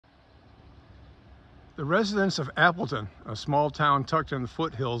The residents of Appleton, a small town tucked in the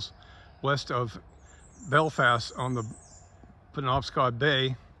foothills west of Belfast on the Penobscot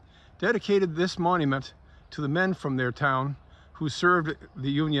Bay, dedicated this monument to the men from their town who served the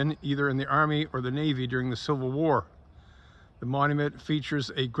Union either in the Army or the Navy during the Civil War. The monument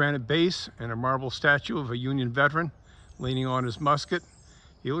features a granite base and a marble statue of a Union veteran leaning on his musket.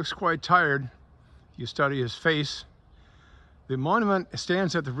 He looks quite tired if you study his face. The monument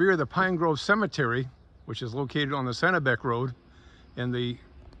stands at the rear of the Pine Grove Cemetery, which is located on the Kennebec Road in the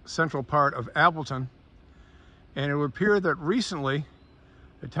central part of Appleton. And it would appear that recently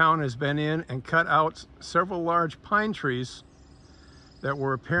the town has been in and cut out several large pine trees that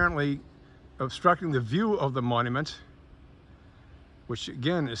were apparently obstructing the view of the monument, which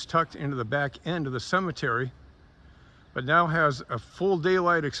again is tucked into the back end of the cemetery, but now has a full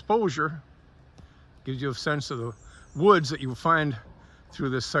daylight exposure. Gives you a sense of the woods that you will find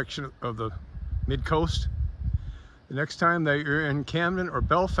through this section of the mid-coast. The next time that you're in Camden or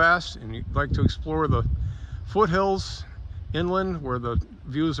Belfast and you'd like to explore the foothills inland where the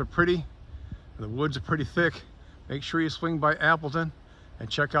views are pretty and the woods are pretty thick, make sure you swing by Appleton and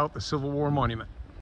check out the Civil War Monument.